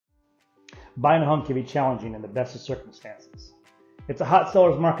Buying a home can be challenging in the best of circumstances. It's a hot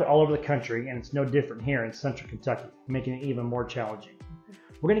seller's market all over the country, and it's no different here in Central Kentucky, making it even more challenging.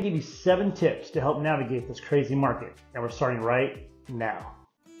 We're going to give you 7 tips to help navigate this crazy market, and we're starting right now.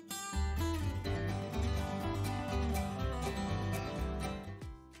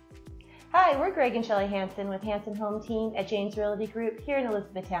 Hi, we're Greg and Shelley Hansen with Hansen Home Team at James Realty Group here in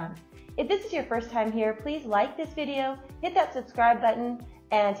Elizabethtown. If this is your first time here, please like this video, hit that subscribe button,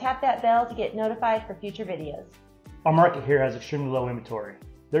 and tap that bell to get notified for future videos. Our market here has extremely low inventory.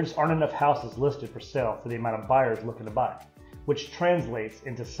 There just aren't enough houses listed for sale for the amount of buyers looking to buy, which translates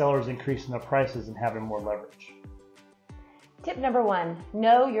into sellers increasing their prices and having more leverage. Tip number 1,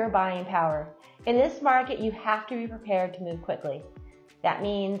 know your buying power. In this market, you have to be prepared to move quickly. That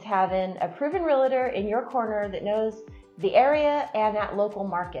means having a proven realtor in your corner that knows the area and that local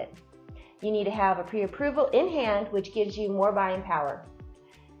market. You need to have a pre-approval in hand, which gives you more buying power.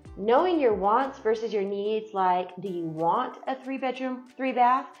 Knowing your wants versus your needs, like do you want a 3-bedroom,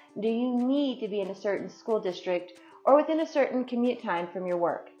 3-bath? Do you need to be in a certain school district or within a certain commute time from your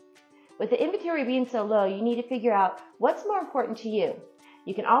work? With the inventory being so low, you need to figure out what's more important to you.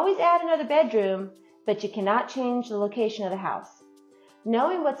 You can always add another bedroom, but you cannot change the location of the house.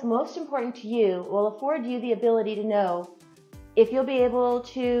 Knowing what's most important to you will afford you the ability to know if you'll be able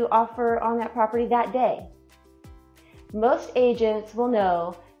to offer on that property that day. Most agents will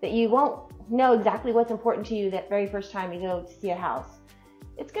know that you won't know exactly what's important to you that very first time you go to see a house.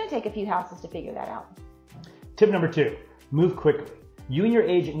 It's going to take a few houses to figure that out. Tip number 2, move quickly. You and your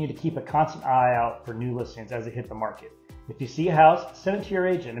agent need to keep a constant eye out for new listings as they hit the market. If you see a house, send it to your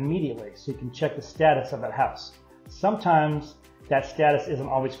agent immediately so you can check the status of that house. Sometimes that status isn't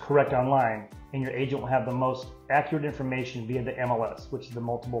always correct online, and your agent will have the most accurate information via the MLS, which is the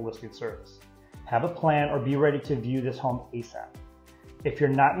multiple listing service. Have a plan or be ready to view this home ASAP. If you're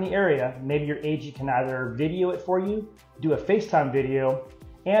not in the area, maybe your agent can either video it for you, do a FaceTime video,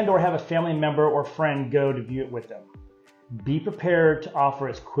 and or have a family member or friend go to view it with them. Be prepared to offer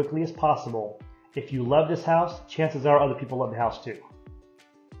as quickly as possible. If you love this house, chances are other people love the house too.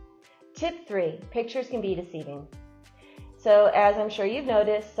 Tip 3, pictures can be deceiving. So as I'm sure you've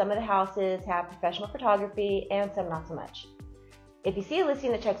noticed, some of the houses have professional photography and some not so much. If you see a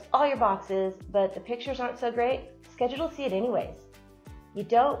listing that checks all your boxes, but the pictures aren't so great, schedule to see it anyways. You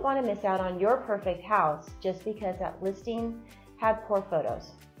don't want to miss out on your perfect house just because that listing had poor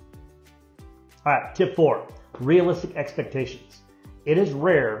photos. All right, tip 4, realistic expectations. It is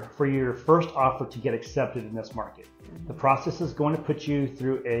rare for your first offer to get accepted in this market. The process is going to put you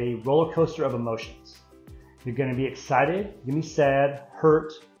through a roller coaster of emotions. You're going to be excited, you're going to be sad,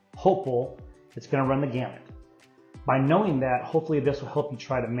 hurt, hopeful. It's going to run the gamut. By knowing that, hopefully this will help you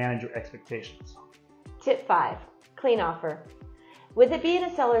try to manage your expectations. Tip 5, clean offer. With it being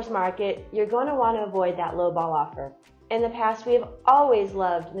a seller's market, you're going to want to avoid that lowball offer. In the past, we have always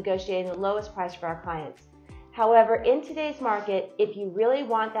loved negotiating the lowest price for our clients. However, in today's market, if you really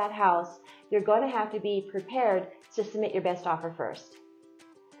want that house, you're going to have to be prepared to submit your best offer first.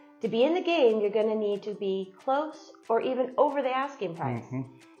 To be in the game, you're going to need to be close or even over the asking price,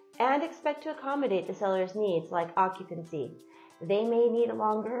 and expect to accommodate the seller's needs like occupancy. They may need a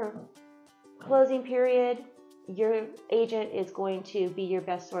longer closing period. Your agent is going to be your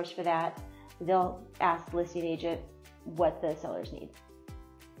best source for that. They'll ask the listing agent what the sellers need.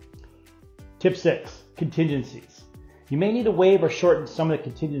 Tip 6, contingencies. You may need to waive or shorten some of the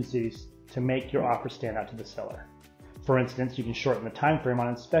contingencies to make your offer stand out to the seller. For instance, you can shorten the time frame on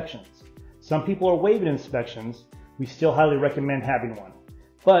inspections. Some people are waiving inspections. We still highly recommend having one,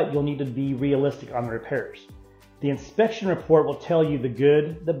 but you'll need to be realistic on the repairs. The inspection report will tell you the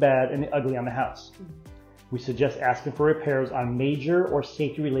good, the bad, and the ugly on the house. We suggest asking for repairs on major or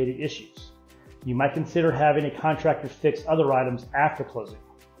safety-related issues. You might consider having a contractor fix other items after closing.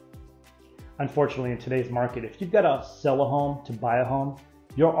 Unfortunately, in today's market, if you've got to sell a home to buy a home,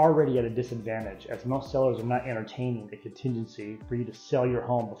 you're already at a disadvantage, as most sellers are not entertaining a contingency for you to sell your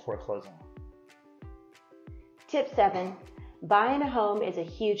home before closing. Tip 7, buying a home is a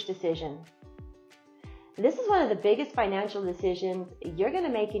huge decision. This is one of the biggest financial decisions you're going to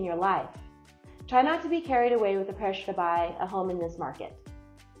make in your life. Try not to be carried away with the pressure to buy a home in this market.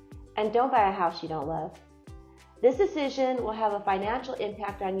 And don't buy a house you don't love. This decision will have a financial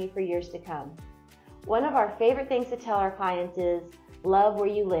impact on you for years to come. One of our favorite things to tell our clients is, love where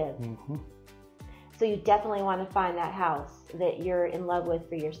you live. So you definitely want to find that house that you're in love with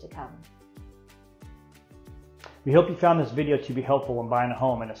for years to come. We hope you found this video to be helpful when buying a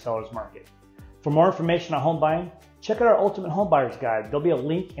home in a seller's market. For more information on home buying, check out our Ultimate Home Buyer's Guide. There'll be a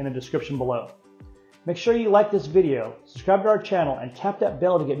link in the description below. Make sure you like this video, subscribe to our channel, and tap that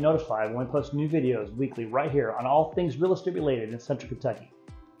bell to get notified when we post new videos weekly right here on all things real estate related in Central Kentucky.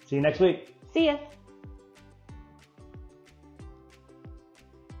 See you next week. See ya.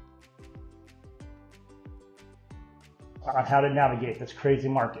 On how to navigate this crazy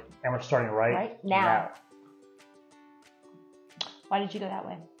market. And we're starting right now. Why did you go that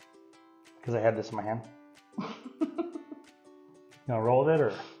way? Because I had this in my hand. You want to roll with it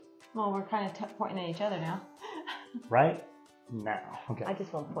or? Well, we're kind of pointing at each other now. Right now. Okay. I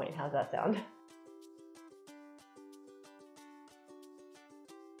just won't point. How's that sound?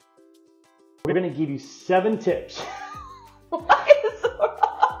 We're going to give you 7 tips. Why is it so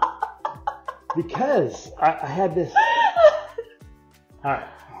wrong? Because I had this. All right.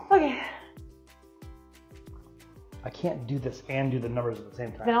 Okay. I can't do this and do the numbers at the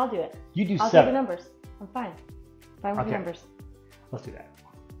same time. Then I'll do it. You do I'll 7. do the numbers. I'm fine. Fine with the numbers. Let's do that.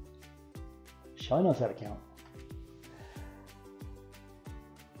 Shelly knows how to count.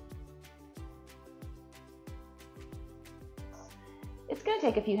 It's going to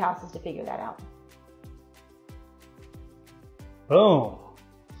take a few houses to figure that out. Boom.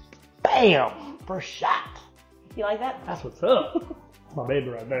 Bam. First shot. You like that? That's what's up. That's my baby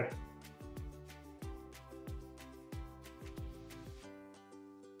right there.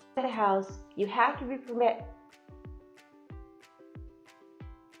 At a house, you have to be permitted.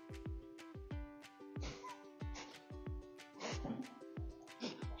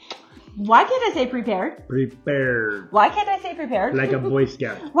 Why can't I say prepared? Prepared. Why can't I say prepared? Like a Boy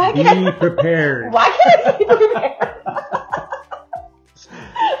Scout. Why Be can't I... prepared. Why can't I say prepared?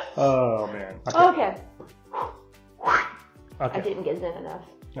 Oh, man. Okay. Okay. I didn't get zen enough.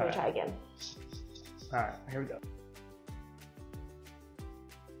 Let me try again. All right, here we go.